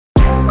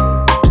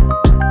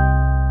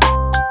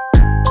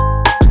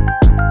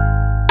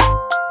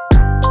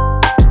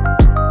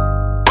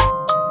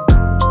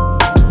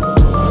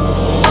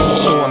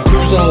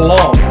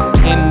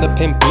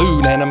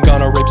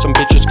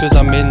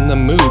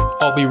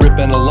I'll be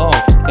ripping along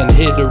and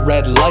hit a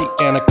red light,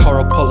 and a car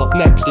will pull up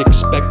next,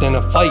 expecting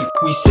a fight.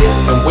 We sit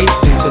and wait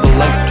until the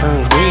light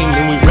turns green,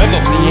 then we rev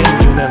up the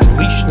engine and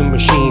unleash the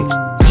machine.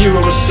 0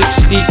 to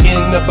 60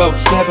 in about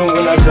 7.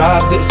 When I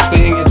drive this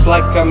thing, it's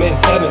like I'm in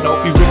heaven.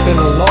 I'll be ripping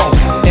along,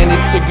 and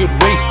it's a good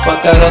race,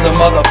 but that other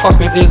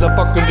motherfucker is a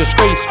fucking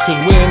disgrace. Cause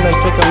when I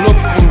take a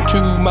look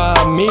into my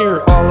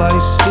mirror, all I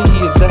see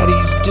is that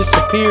he's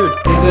disappeared.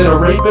 Is it a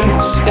raping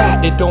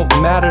stat? It don't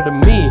matter to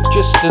me,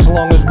 just as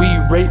long as we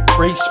rape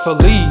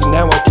gracefully.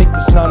 Now I take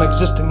this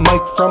non-existent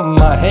mic from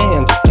my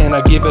hand, and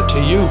I give it to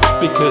you,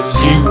 because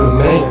you the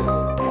man.